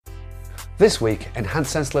This week, Enhanced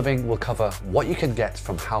Sense Living will cover what you can get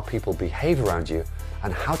from how people behave around you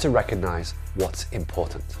and how to recognize what's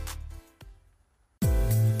important.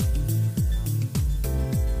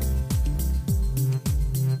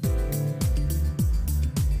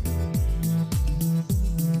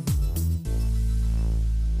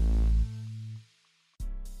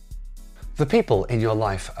 The people in your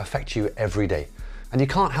life affect you every day, and you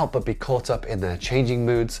can't help but be caught up in their changing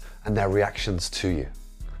moods and their reactions to you.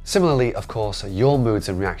 Similarly, of course, your moods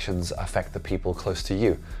and reactions affect the people close to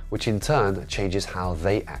you, which in turn changes how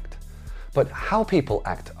they act. But how people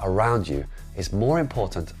act around you is more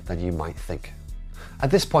important than you might think. At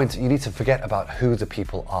this point, you need to forget about who the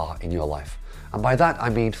people are in your life. And by that, I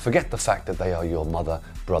mean forget the fact that they are your mother,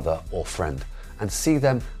 brother, or friend, and see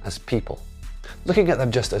them as people. Looking at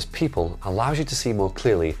them just as people allows you to see more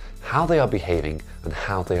clearly how they are behaving and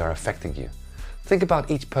how they are affecting you. Think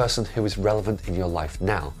about each person who is relevant in your life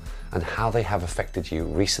now and how they have affected you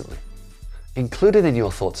recently. Included in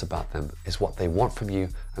your thoughts about them is what they want from you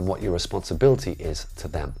and what your responsibility is to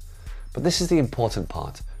them. But this is the important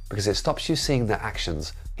part because it stops you seeing their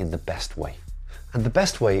actions in the best way. And the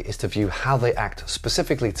best way is to view how they act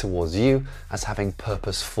specifically towards you as having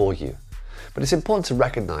purpose for you. But it's important to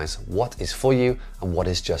recognize what is for you and what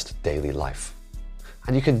is just daily life.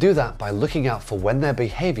 And you can do that by looking out for when their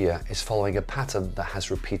behavior is following a pattern that has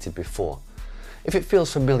repeated before. If it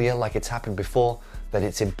feels familiar, like it's happened before, then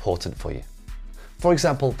it's important for you. For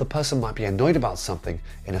example, the person might be annoyed about something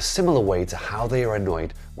in a similar way to how they are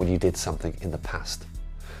annoyed when you did something in the past.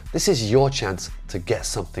 This is your chance to get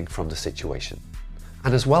something from the situation.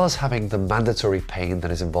 And as well as having the mandatory pain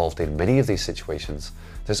that is involved in many of these situations,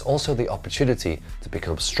 there's also the opportunity to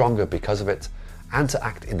become stronger because of it and to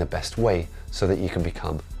act in the best way so that you can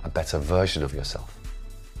become a better version of yourself.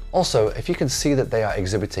 Also, if you can see that they are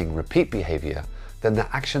exhibiting repeat behavior, then their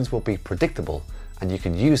actions will be predictable and you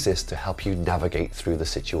can use this to help you navigate through the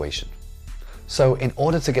situation. So in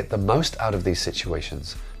order to get the most out of these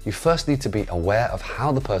situations, you first need to be aware of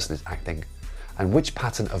how the person is acting and which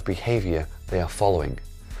pattern of behavior they are following.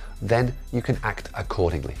 Then you can act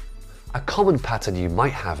accordingly. A common pattern you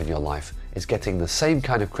might have in your life is getting the same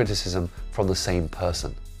kind of criticism from the same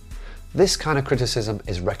person. This kind of criticism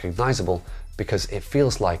is recognizable because it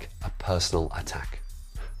feels like a personal attack.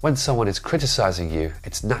 When someone is criticizing you,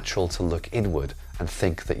 it's natural to look inward and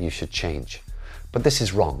think that you should change. But this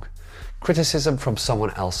is wrong. Criticism from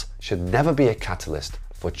someone else should never be a catalyst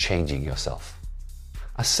for changing yourself.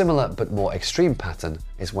 A similar but more extreme pattern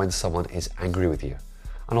is when someone is angry with you.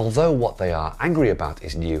 And although what they are angry about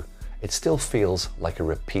is new, it still feels like a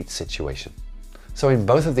repeat situation. So in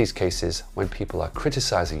both of these cases, when people are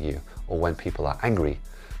criticizing you or when people are angry,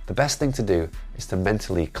 the best thing to do is to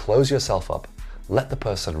mentally close yourself up, let the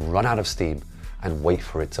person run out of steam, and wait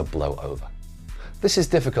for it to blow over. This is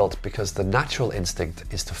difficult because the natural instinct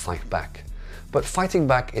is to fight back. But fighting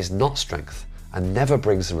back is not strength and never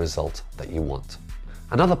brings the result that you want.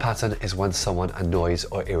 Another pattern is when someone annoys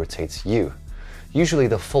or irritates you. Usually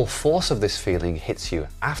the full force of this feeling hits you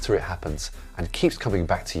after it happens and keeps coming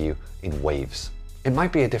back to you in waves. It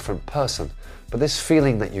might be a different person, but this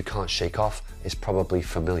feeling that you can't shake off is probably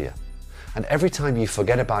familiar. And every time you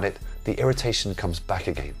forget about it, the irritation comes back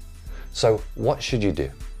again. So what should you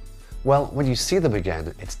do? Well, when you see them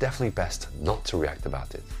again, it's definitely best not to react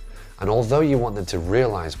about it. And although you want them to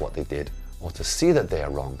realize what they did or to see that they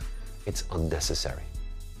are wrong, it's unnecessary.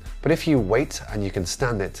 But if you wait and you can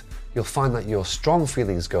stand it, you'll find that your strong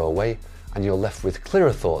feelings go away and you're left with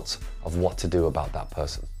clearer thoughts of what to do about that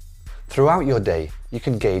person. Throughout your day, you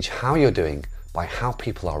can gauge how you're doing by how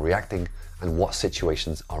people are reacting and what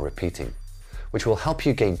situations are repeating, which will help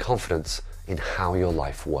you gain confidence in how your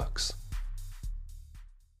life works.